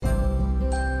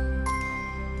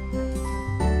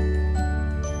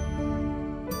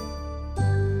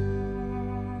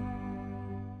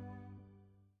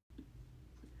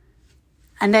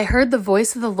And I heard the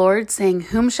voice of the Lord saying,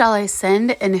 "Whom shall I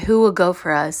send, and who will go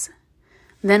for us?"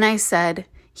 Then I said,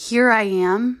 "Here I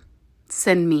am,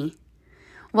 send me."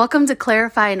 Welcome to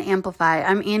Clarify and Amplify.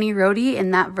 I'm Annie Rohde,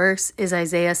 and that verse is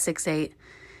Isaiah 6:8.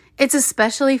 It's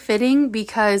especially fitting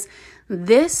because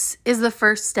this is the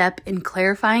first step in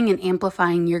clarifying and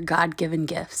amplifying your God-given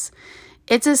gifts.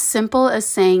 It's as simple as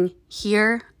saying,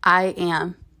 "Here I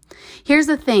am." Here's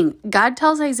the thing. God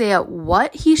tells Isaiah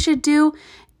what he should do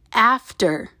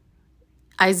after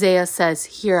Isaiah says,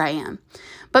 "Here I am."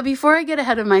 But before I get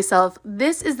ahead of myself,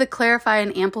 this is the Clarify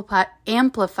and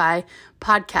Amplify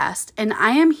podcast, and I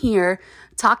am here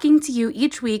talking to you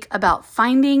each week about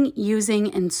finding,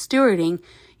 using, and stewarding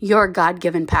your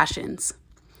God-given passions.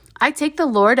 I take the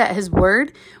Lord at his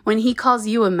word when he calls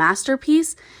you a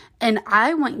masterpiece, and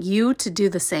I want you to do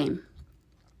the same.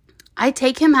 I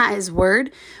take him at his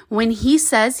word when he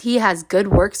says he has good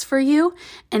works for you,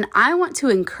 and I want to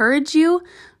encourage you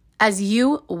as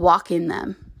you walk in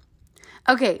them.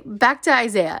 Okay, back to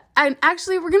Isaiah. And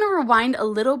actually, we're going to rewind a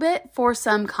little bit for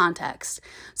some context.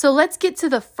 So let's get to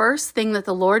the first thing that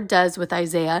the Lord does with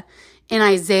Isaiah in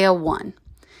Isaiah 1.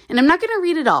 And I'm not going to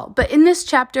read it all, but in this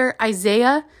chapter,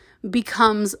 Isaiah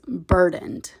becomes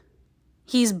burdened.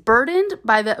 He's burdened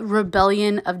by the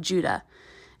rebellion of Judah.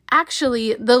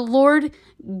 Actually, the Lord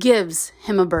gives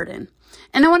him a burden.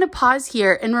 And I want to pause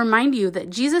here and remind you that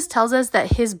Jesus tells us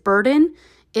that his burden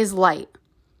is light.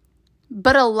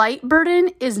 But a light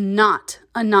burden is not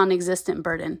a non-existent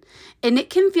burden. And it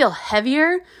can feel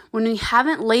heavier when we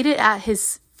haven't laid it at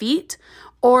his feet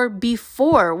or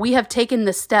before we have taken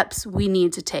the steps we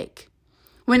need to take.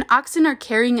 When oxen are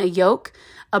carrying a yoke,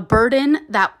 a burden,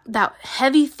 that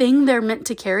heavy thing they're meant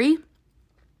to carry,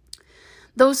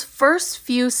 those first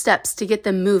few steps to get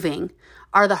them moving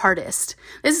are the hardest.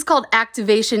 This is called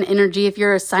activation energy if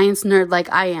you're a science nerd like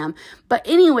I am. But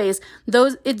anyways,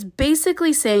 it's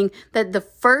basically saying that the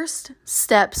first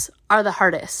steps are the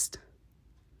hardest.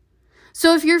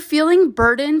 So if you're feeling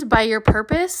burdened by your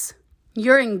purpose,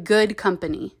 you're in good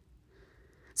company.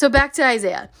 So back to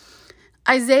Isaiah.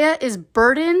 Isaiah is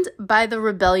burdened by the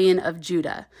rebellion of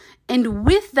Judah. And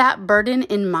with that burden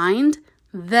in mind,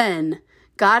 then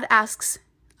God asks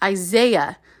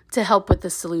Isaiah to help with the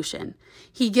solution.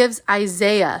 He gives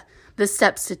Isaiah the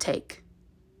steps to take.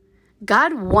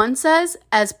 God wants us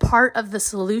as part of the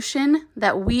solution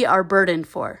that we are burdened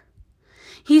for.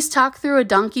 He's talked through a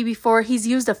donkey before. He's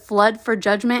used a flood for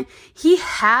judgment. He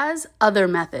has other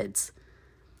methods.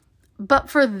 But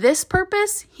for this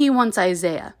purpose, he wants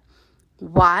Isaiah.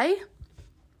 Why?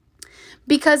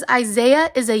 Because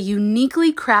Isaiah is a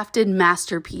uniquely crafted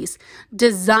masterpiece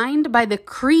designed by the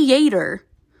Creator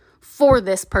for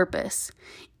this purpose.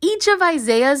 Each of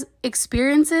Isaiah's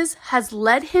experiences has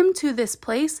led him to this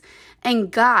place,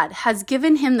 and God has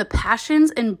given him the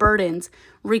passions and burdens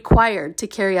required to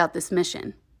carry out this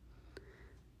mission.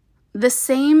 The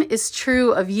same is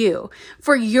true of you.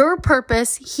 For your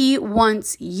purpose, he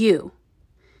wants you.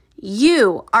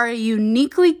 You are a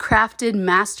uniquely crafted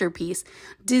masterpiece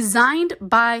designed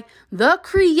by the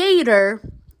Creator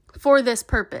for this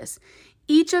purpose.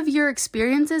 Each of your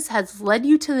experiences has led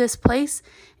you to this place,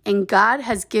 and God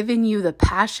has given you the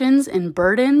passions and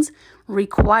burdens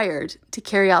required to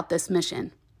carry out this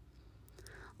mission.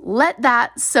 Let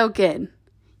that soak in.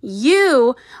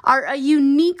 You are a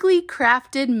uniquely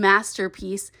crafted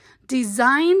masterpiece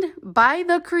designed by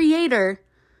the Creator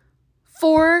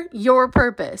for your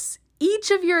purpose. Each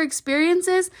of your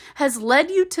experiences has led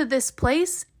you to this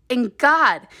place, and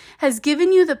God has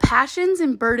given you the passions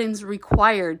and burdens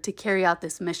required to carry out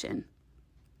this mission.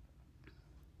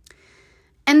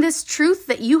 And this truth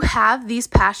that you have these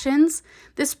passions,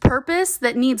 this purpose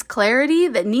that needs clarity,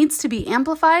 that needs to be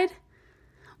amplified,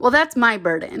 well, that's my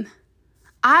burden.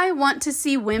 I want to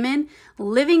see women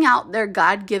living out their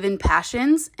God-given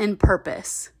passions and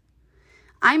purpose.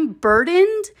 I'm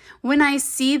burdened when I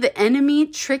see the enemy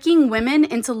tricking women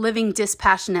into living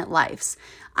dispassionate lives.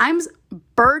 I'm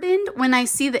burdened when I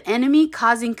see the enemy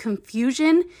causing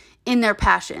confusion in their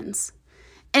passions.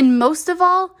 And most of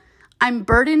all, I'm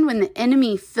burdened when the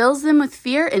enemy fills them with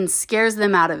fear and scares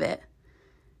them out of it.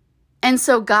 And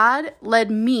so God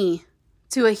led me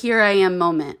to a here I am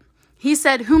moment. He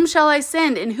said, "Whom shall I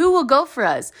send, and who will go for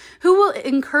us? Who will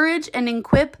encourage and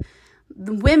equip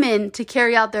women to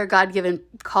carry out their God-given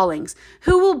callings?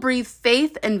 Who will breathe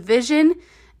faith and vision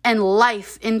and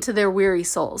life into their weary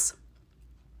souls?"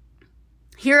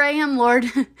 Here I am, Lord.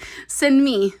 Send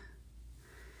me.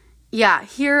 Yeah,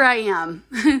 here I am.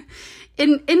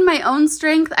 In my own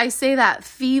strength, I say that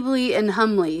feebly and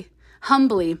humbly.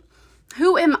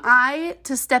 Who am I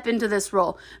to step into this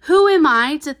role? Who am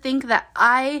I to think that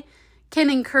I can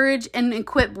encourage and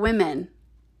equip women?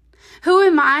 Who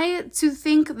am I to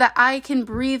think that I can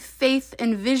breathe faith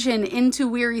and vision into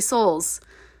weary souls?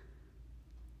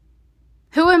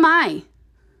 Who am I?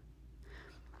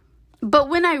 But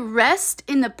when I rest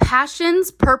in the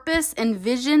passions, purpose, and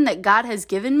vision that God has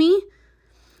given me,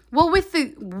 well, with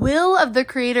the will of the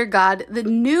Creator God, the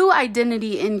new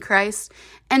identity in Christ,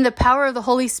 and the power of the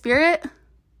Holy Spirit,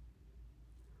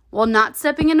 while not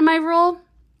stepping into my role,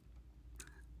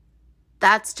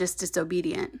 that's just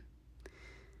disobedient.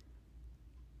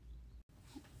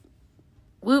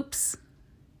 Whoops.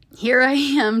 Here I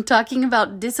am talking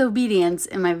about disobedience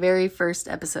in my very first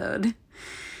episode.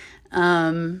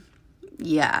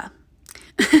 Yeah.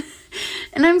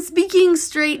 And I'm speaking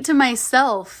straight to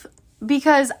myself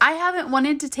because I haven't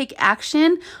wanted to take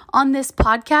action on this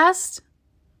podcast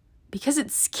because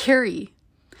it's scary.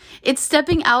 It's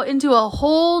stepping out into a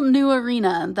whole new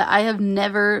arena that I have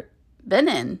never been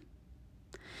in.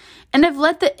 And I've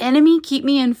let the enemy keep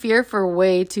me in fear for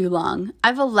way too long.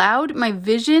 I've allowed my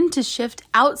vision to shift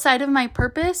outside of my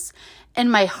purpose, and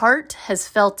my heart has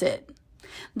felt it.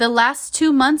 The last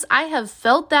 2 months, I have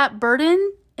felt that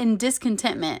burden and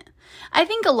discontentment. I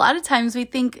think a lot of times we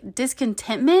think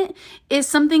discontentment is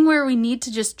something where we need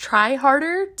to just try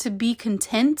harder to be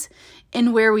content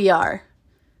in where we are.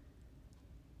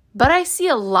 But I see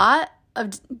a lot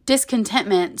of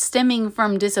discontentment stemming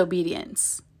from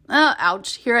disobedience. Oh,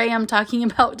 ouch. Here I am talking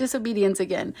about disobedience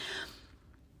again.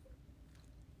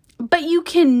 But you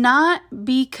cannot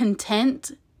be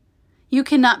content. You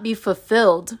cannot be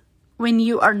fulfilled when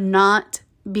you are not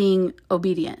being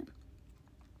obedient.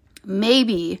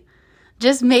 Maybe,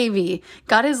 just maybe,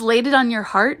 God has laid it on your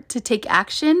heart to take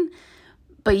action,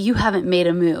 but you haven't made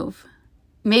a move.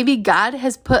 Maybe God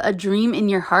has put a dream in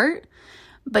your heart,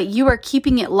 but you are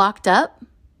keeping it locked up.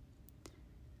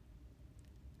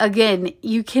 Again,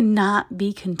 you cannot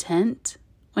be content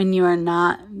when you are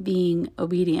not being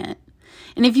obedient.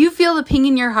 And if you feel the ping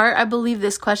in your heart, I believe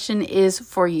this question is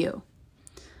for you.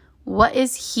 What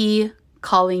is He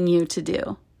calling you to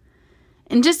do?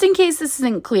 And just in case this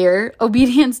isn't clear,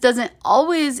 obedience doesn't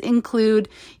always include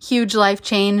huge life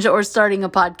change or starting a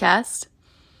podcast.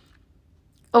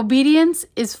 Obedience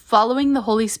is following the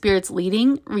Holy Spirit's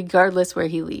leading regardless where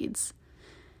He leads.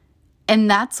 And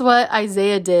that's what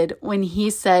Isaiah did when he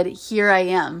said, "Here I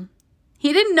am."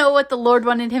 He didn't know what the Lord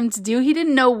wanted him to do. He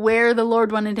didn't know where the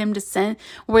Lord wanted him to send,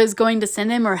 was going to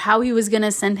send him, or how He was going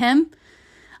to send him.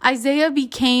 Isaiah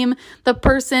became the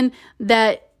person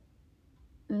that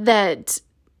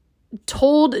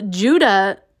told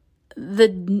Judah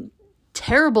the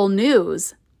terrible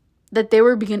news that they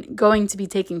were going to be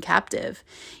taken captive.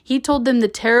 He told them the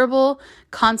terrible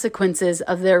consequences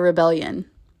of their rebellion.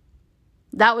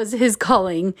 That was his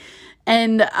calling.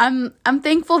 And I'm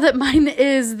thankful that mine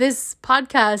is this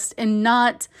podcast and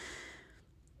not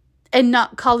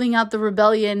calling out the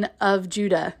rebellion of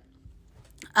Judah.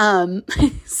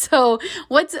 So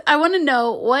I want to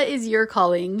know, what is your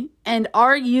calling? And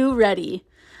are you ready?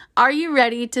 Are you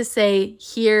ready to say,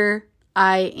 "Here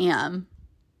I am"?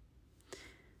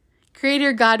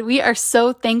 Creator God, we are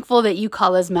so thankful that You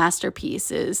call us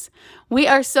masterpieces. We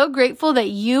are so grateful that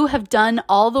You have done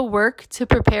all the work to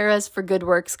prepare us for good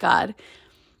works, God.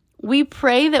 We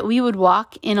pray that we would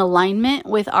walk in alignment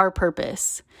with our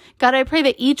purpose. God, I pray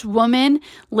that each woman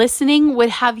listening would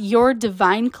have Your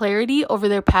divine clarity over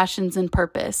their passions and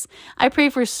purpose. I pray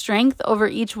for strength over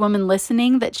each woman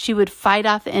listening, that she would fight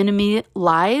off the enemy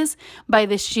lies by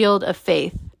the shield of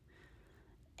faith.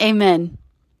 Amen.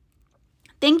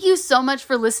 Thank you so much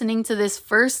for listening to this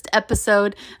first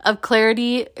episode of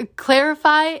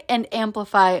Clarify and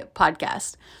Amplify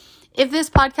podcast. If this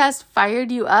podcast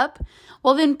fired you up,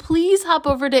 well then please hop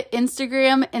over to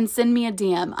Instagram and send me a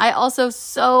DM. I also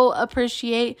so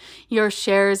appreciate your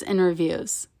shares and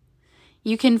reviews.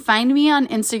 You can find me on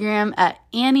Instagram at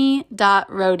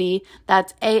Annie.Rohde.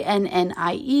 That's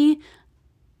ANNIE,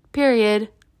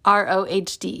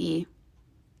 _ROHDE.